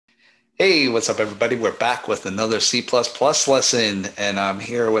Hey, what's up, everybody? We're back with another C++ lesson, and I'm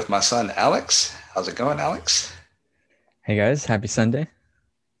here with my son, Alex. How's it going, Alex? Hey guys, happy Sunday.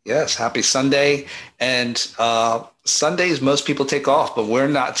 Yes, happy Sunday. And Sundays, most people take off, but we're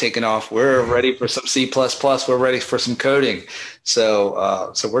not taking off. We're ready for some C++. We're ready for some coding.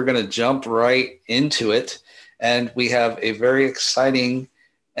 So we're going to jump right into it. And we have a very exciting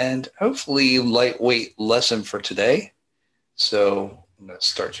and hopefully lightweight lesson for today. So I'm going to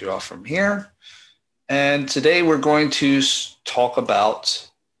start you off from here. And today we're going to talk about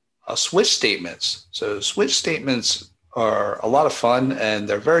switch statements. So, switch statements are a lot of fun and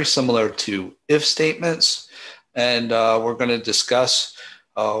they're very similar to if statements. And we're going to discuss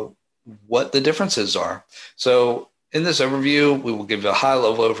uh, what the differences are. So, in this overview, we will give you a high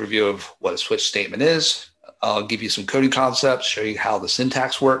level overview of what a switch statement is. I'll give you some coding concepts, show you how the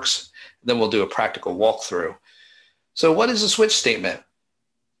syntax works, and then we'll do a practical walkthrough. So, what is a switch statement?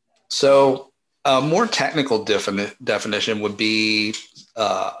 So, a more technical definition would be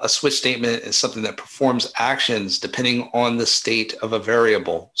a switch statement is something that performs actions depending on the state of a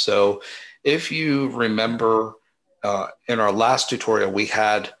variable. So, if you remember in our last tutorial, we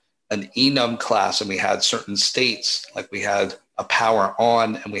had an enum class and we had certain states, like we had a power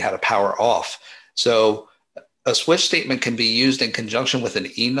on and we had a power off. So, a switch statement can be used in conjunction with an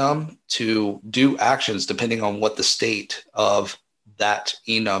enum to do actions depending on what the state of that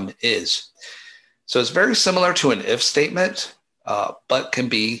enum is. So it's very similar to an if statement, but can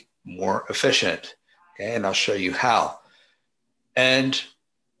be more efficient. Okay, and I'll show you how. And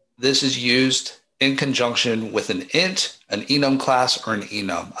this is used in conjunction with an int, an enum class, or an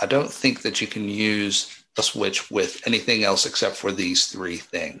enum. I don't think that you can use a switch with anything else except for these three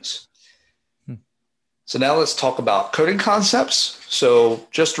things. Hmm. So now let's talk about coding concepts. So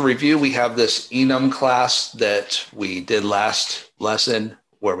just to review, we have this enum class that we did last lesson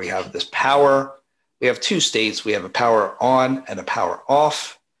where we have this power. We have two states. We have a power on and a power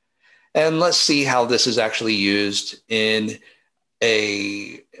off. And let's see how this is actually used a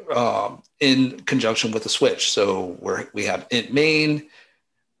in conjunction with a switch. So we have int main.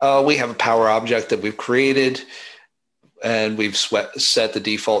 We have a power object that we've created, and we've set the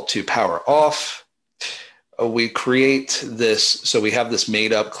default to power off. We create this. So we have this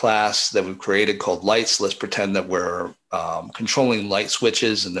made up class that we've created called lights. Let's pretend that we're controlling light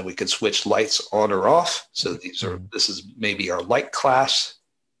switches and then we can switch lights on or off. So Mhm. this is maybe our light class.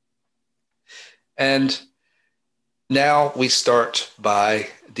 And now we start by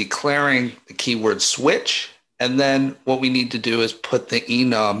declaring the keyword switch. And then what we need to do is put the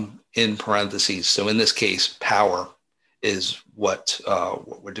enum in parentheses. So in this case, power is what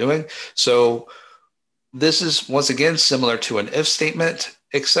we're doing. So this is once again similar to an if statement,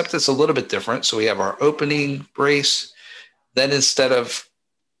 except it's a little bit different. So we have our opening brace. Then instead of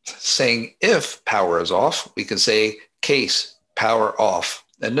saying if power is off, we can say case power off.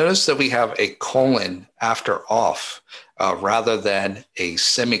 And notice that we have a colon after off rather than a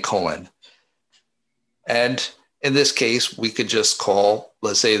semicolon. And in this case, we could just call,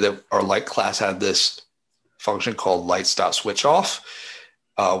 let's say that our light class had this function called lights.switch off.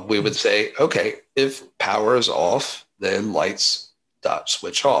 We would say, okay, if power is off, then lights dot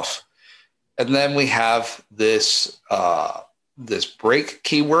switch off. And then we have this break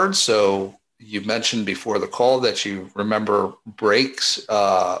keyword. So you mentioned before the call that you remember breaks.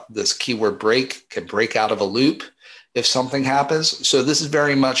 This keyword break can break out of a loop if something happens. So this is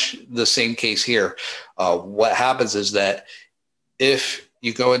very much the same case here. What happens is that if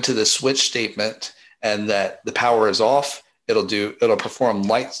you go into the switch statement and that the power is off, it'll perform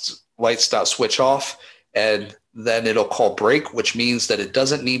lights dot switch off, and then it'll call break, which means that it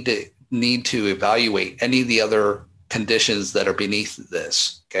doesn't need to evaluate any of the other conditions that are beneath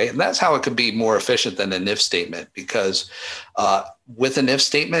this. Okay, and that's how it could be more efficient than an if statement, because with an if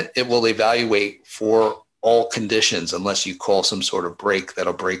statement, it will evaluate for all conditions unless you call some sort of break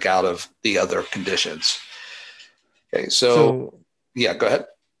that'll break out of the other conditions. Okay, so So, yeah, go ahead.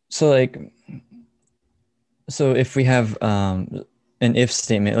 so like, so if we have an if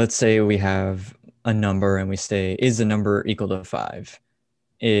statement, let's say we have a number and we say, is the number equal to five?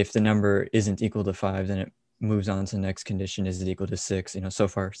 If the number isn't equal to five, then it moves on to the next condition. Is it equal to six? So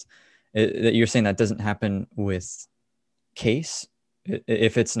far. That you're saying that doesn't happen with case.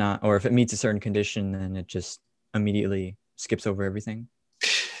 If it's not, or if it meets a certain condition, then it just immediately skips over everything.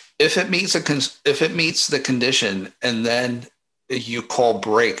 If it meets the condition and then you call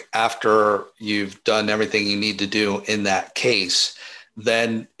break after you've done everything you need to do in that case,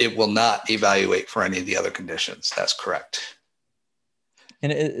 then it will not evaluate for any of the other conditions. That's correct.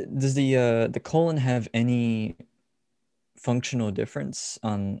 And does the colon have any functional difference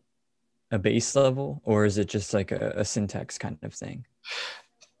on? a base level, or is it just like a syntax kind of thing?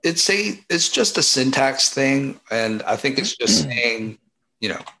 It's just a syntax thing, and I think it's just saying, you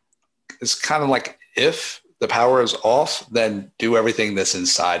know, it's kind of like if the power is off, then do everything that's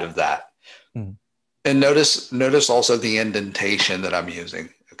inside of that. Mm. And notice also the indentation that I'm using.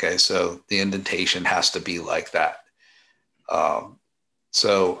 Okay, so the indentation has to be like that. Um,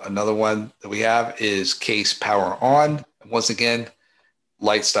 so another one that we have is case power on. Once again,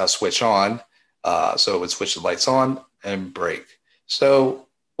 lights dot switch on. So it would switch the lights on and break. So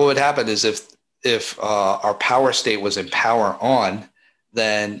what would happen is if our power state was in power on,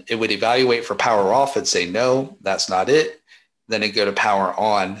 then it would evaluate for power off and say, no, that's not it. Then it'd go to power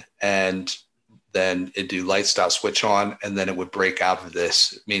on, and then it'd do lights dot switch on, and then it would break out of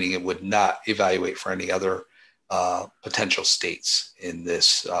this, meaning it would not evaluate for any other potential states in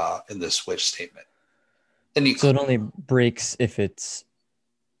this switch statement. And you So it only breaks if it's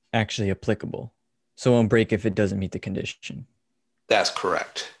actually applicable. So it won't break if it doesn't meet the condition. That's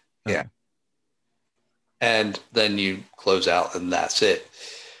correct. Yeah. Okay. And then you close out and that's it.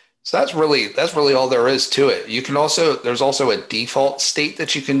 So that's really all there is to it. You can also, there's also a default state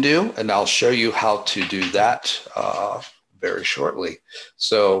that you can do, and I'll show you how to do that very shortly.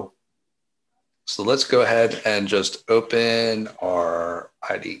 So let's go ahead and just open our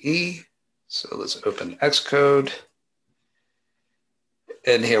IDE. So let's open Xcode.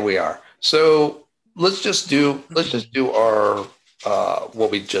 And here we are. So let's just do our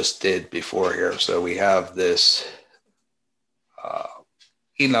what we just did before here. So we have this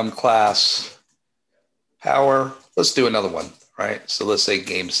enum class power. Let's do another one, right? So let's say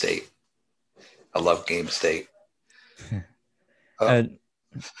game state. I love game state. Uh,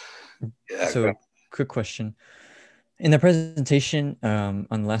 Yeah. so quick question. In the presentation, on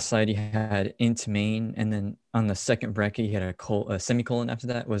the last slide, you had int main, and then on the second bracket, you had a semicolon after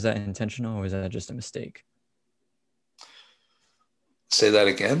that. Was that intentional, or was that just a mistake? Say that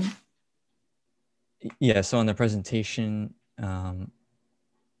again. Yeah, so on the presentation,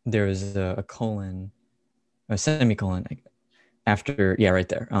 there was a colon, a semicolon after, yeah, right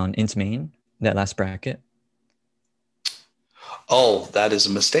there on int main, that last bracket. Oh, that is a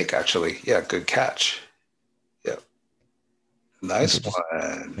mistake, actually. Yeah, good catch. Yeah. Nice Okay,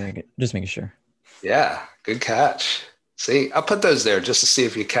 one. just making sure. Yeah, good catch. See, I put those there just to see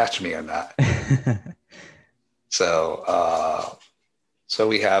if you catch me or not. So, so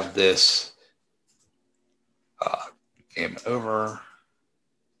we have this game over.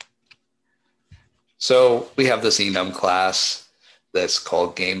 So we have this enum class that's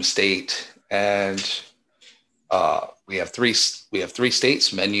called game state, and we have three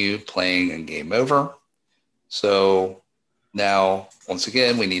states: menu, playing, and game over. So now, once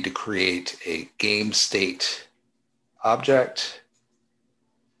again, we need to create a game state object.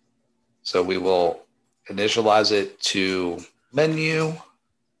 So we will initialize it to menu,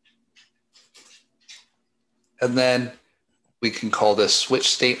 and then we can call this switch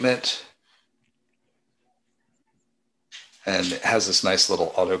statement. And it has this nice little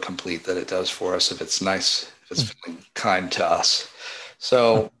autocomplete that it does for us if it's nice, if it's feeling kind to us.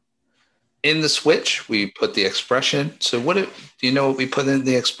 So in the switch, we put the expression. So do you know what we put in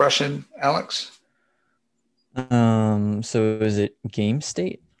the expression, Alex? So is it game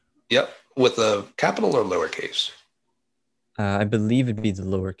state? Yep. With a capital or lowercase? I believe it'd be the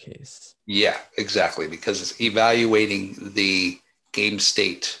lowercase. Yeah, exactly. Because it's evaluating the game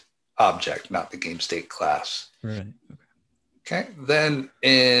state object, not the game state class. Right. Okay. Then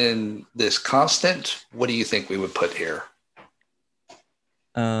in this constant, what do you think we would put here?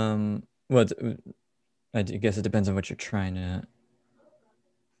 Well, I guess it depends on what you're trying to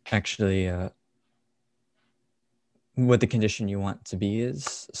actually, what the condition you want to be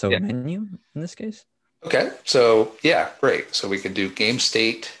is. So Yeah. menu in this case. Okay. So yeah, great. So we could do game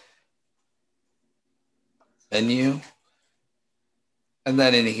state menu. And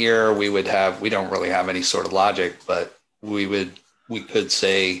then in here we don't really have any sort of logic, but we could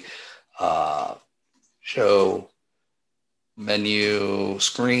say show menu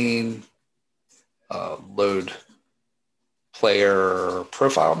screen, load player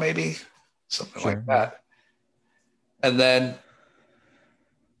profile, maybe something like that. And then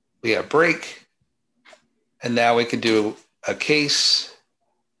we have break, and now we can do a case,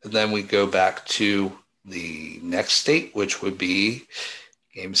 and then we go back to the next state, which would be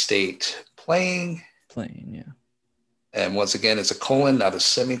game state playing. Playing, yeah. And once again, it's a colon, not a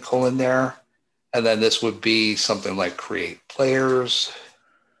semicolon there. And then this would be something like create players,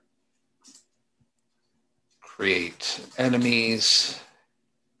 create enemies,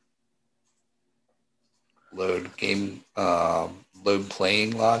 load game load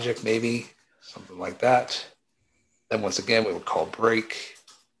playing logic, maybe something like that. Then once again, we would call break.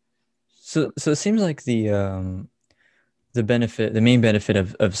 So it seems like the main benefit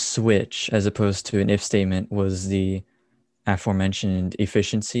of switch as opposed to an if statement was the aforementioned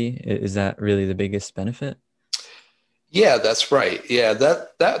efficiency. Is that really the biggest benefit? Yeah, that's right. Yeah,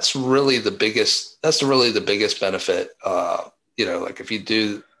 that's really the biggest. That's really the biggest benefit. Like if you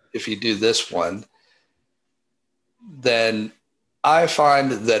do this one, then I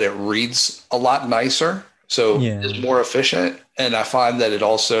find that it reads a lot nicer, so it's Yeah, more efficient, and I find that it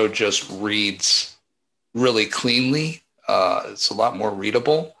also just reads really cleanly. It's a lot more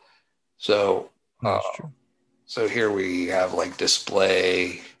readable. So, uh, that's true. so here we have like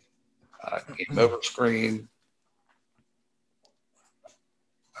display, game over screen,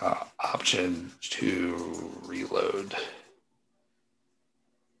 option to reload,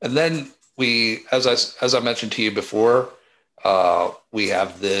 and then as I mentioned to you before, we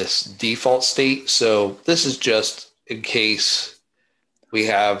have this default state. So this is just in case we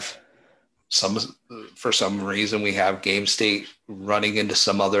have some for some reason we have game state running into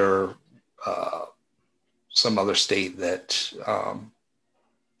uh, some other state that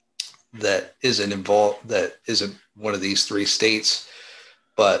isn't involved, that isn't one of these three states.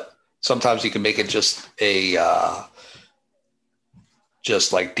 But sometimes you can make it just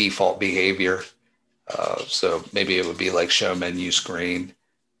like default behavior. So maybe it would be like show menu screen,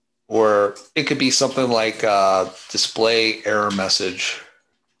 or it could be something like display error message.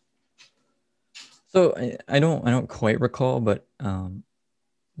 So I don't quite recall, but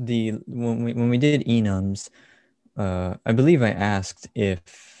the when we did enums, I believe I asked if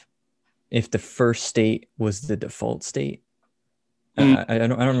the first state was the default state. Mm, I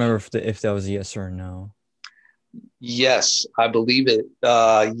don't remember if that was yes or no. yes, I believe it.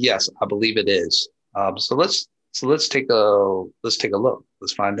 Yes, I believe it is. So let's take a look.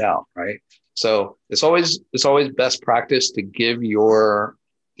 Let's find out, right? So it's always best practice to give your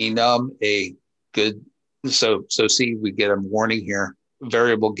enum a good. So see, we get a warning here.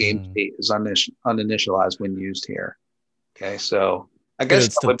 Variable game Mm. state is uninitialized when used here. Okay, so I But it guess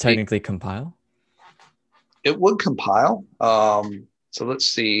would that still would be technically compile. it would compile. So let's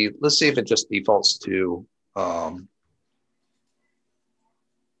see. Let's see if it just defaults um,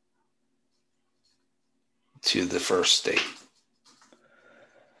 to the first state.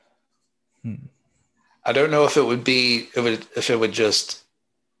 Hmm. I don't know if it would be if it would just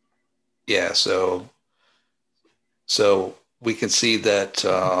yeah. So we can see that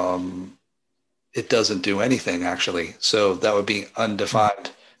it doesn't do anything actually. So that would be Hmm.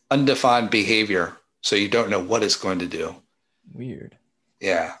 undefined behavior. So you don't know what it's going to do. Weird.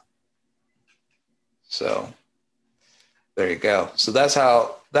 Yeah. So there you go. So that's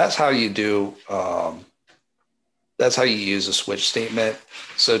how you do that's how you use a switch statement.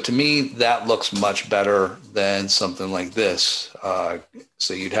 So to me, that looks much better than something like this.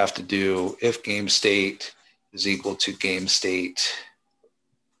 So you'd have to do if game state is equal to game state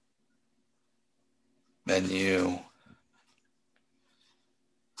menu,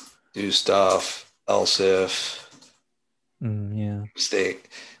 do stuff, else if Yeah. state.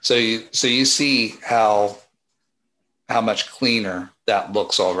 So you see how much cleaner that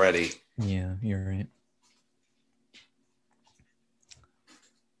looks already. Yeah, you're right.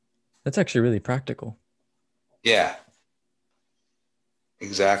 That's actually really practical. Yeah,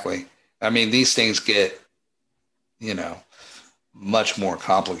 exactly. I mean, these things get, you know, much more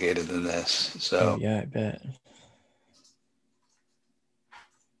complicated than this. Oh So yeah, I bet.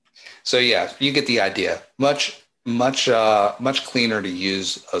 So yeah, you get the idea. Much cleaner to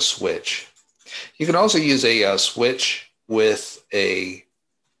use a switch. You can also use a switch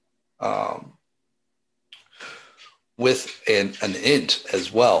um, with an int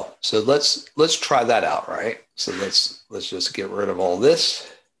as well. So let's try that out, right? So let's just get rid of all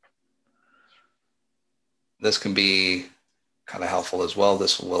this. This can be kind of helpful as well.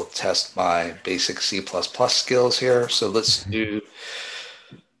 This will test my basic C++ skills here. So let's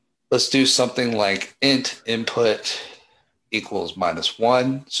do something like int input equals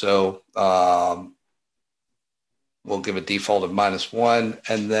 -1. So we'll give a default of -1,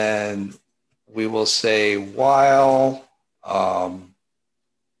 and then we will say while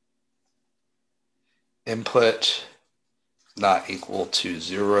input not equal to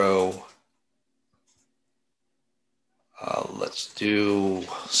 0. Let's do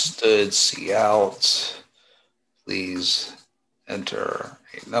stood cout. Please enter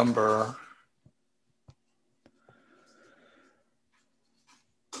a number.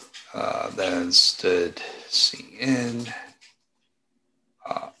 Then stood cin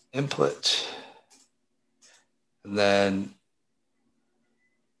input. And then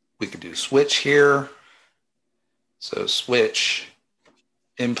could do switch here. So switch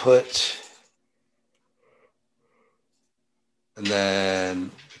input. And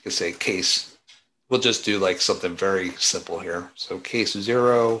then we could say case. We'll just do like something very simple here. So case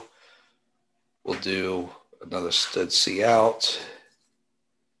 0, we'll do another std cout.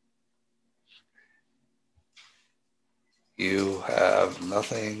 You have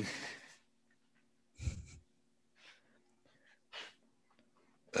nothing.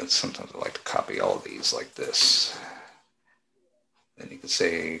 And sometimes I like to copy all of these like this. Then you can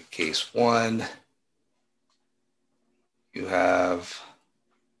say case 1. You have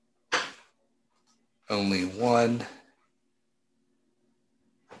only 1.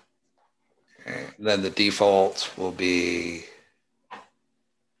 Okay. Then the default will be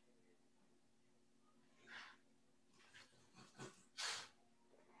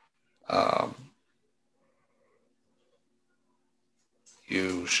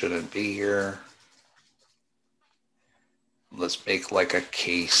you shouldn't be here. Let's make like a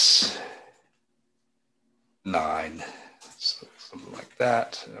case 9. So something like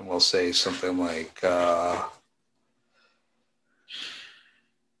that. And we'll say something like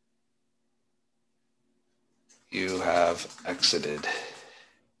you have exited.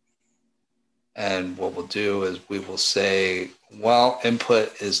 And what we'll do is we will say, while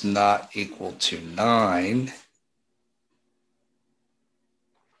input is not equal to 9.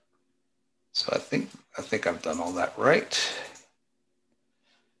 So I think I've done all that right.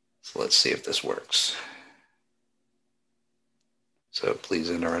 So let's see if this works. So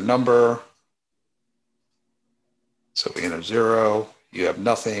please enter a number. So we enter 0, you have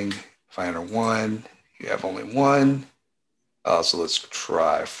nothing. If I enter 1, you have only 1. So let's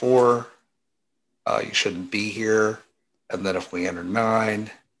try 4. You shouldn't be here. And then if we enter 9,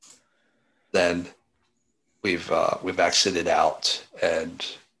 then we've exited out and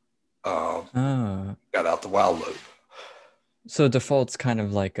got out the while loop. So default's kind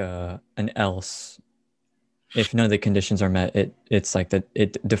of like an else. If none of the conditions are met, it's like that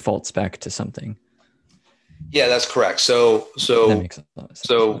it defaults back to something. Yeah, that's correct. So that makes a lot of sense.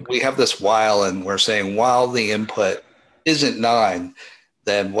 So we have this while, and we're saying while the input isn't 9,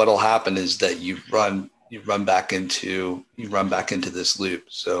 then what'll happen is that you run back into this loop.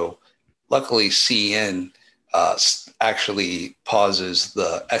 So luckily cin actually pauses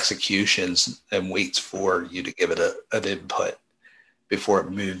the executions and waits for you to give it an input before it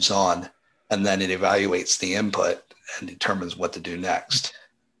moves on, and then it evaluates the input and determines what to do next.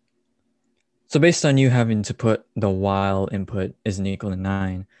 So based on you having to put the while input isn't equal to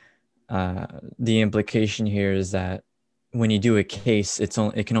 9, the implication here is that when you do a case, it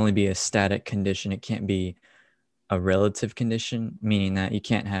can only be a static condition. It can't be a relative condition, meaning that you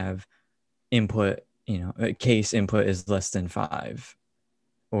can't have input, a case input is less than 5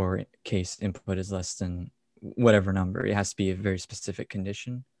 or case input is less than whatever number. It has to be a very specific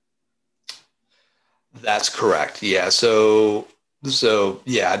condition. That's correct. Yeah. So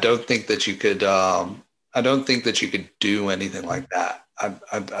yeah, I don't think that you could do anything like that.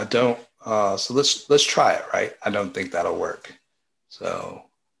 I don't. So let's try it. Right. I don't think that'll work. So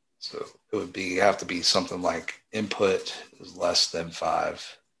it would have to be something like input is less than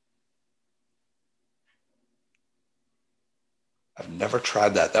 5. I've never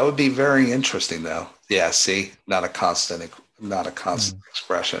tried that. That would be very interesting though. Yeah. See, not a constant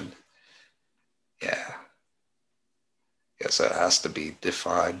expression. Yeah. Yes, it has to be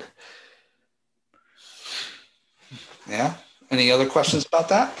defined. Yeah. Any other questions about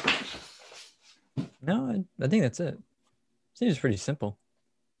that? No, I think that's it. Seems pretty simple.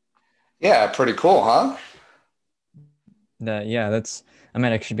 Yeah, pretty cool, huh? I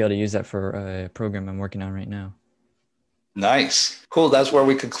might actually be able to use that for a program I'm working on right now. Nice. Cool. That's where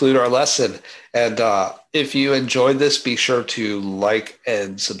we conclude our lesson. And if you enjoyed this, be sure to like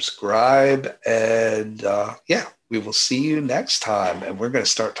and subscribe. And yeah, we will see you next time. And we're going to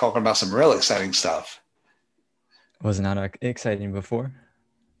start talking about some real exciting stuff. Was it not exciting before?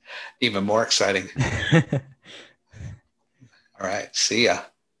 Even more exciting. All right. See ya.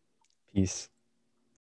 Peace.